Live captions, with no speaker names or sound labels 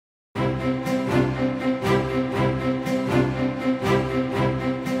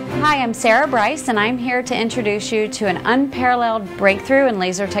Hi, I'm Sarah Bryce, and I'm here to introduce you to an unparalleled breakthrough in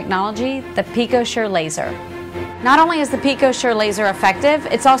laser technology, the Picosure laser. Not only is the Picosure laser effective,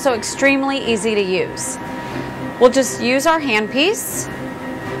 it's also extremely easy to use. We'll just use our handpiece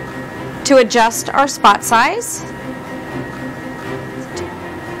to adjust our spot size,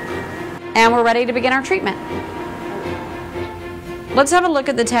 and we're ready to begin our treatment. Let's have a look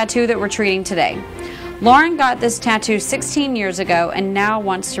at the tattoo that we're treating today. Lauren got this tattoo 16 years ago and now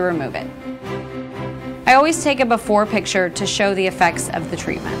wants to remove it. I always take a before picture to show the effects of the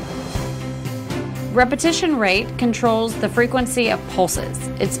treatment. Repetition rate controls the frequency of pulses.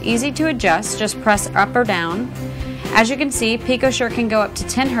 It's easy to adjust, just press up or down. As you can see, Picosure can go up to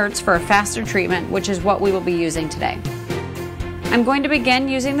 10 Hertz for a faster treatment, which is what we will be using today. I'm going to begin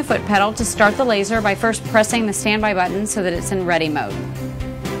using the foot pedal to start the laser by first pressing the standby button so that it's in ready mode.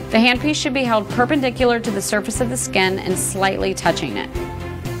 The handpiece should be held perpendicular to the surface of the skin and slightly touching it.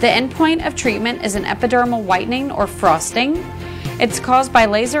 The endpoint of treatment is an epidermal whitening or frosting. It's caused by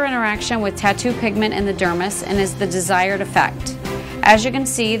laser interaction with tattoo pigment in the dermis and is the desired effect. As you can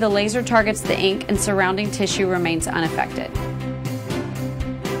see, the laser targets the ink and surrounding tissue remains unaffected.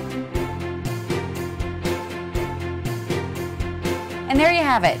 And there you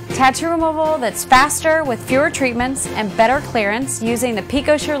have it, tattoo removal that's faster with fewer treatments and better clearance using the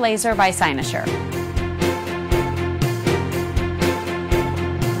Picosure laser by Picosure.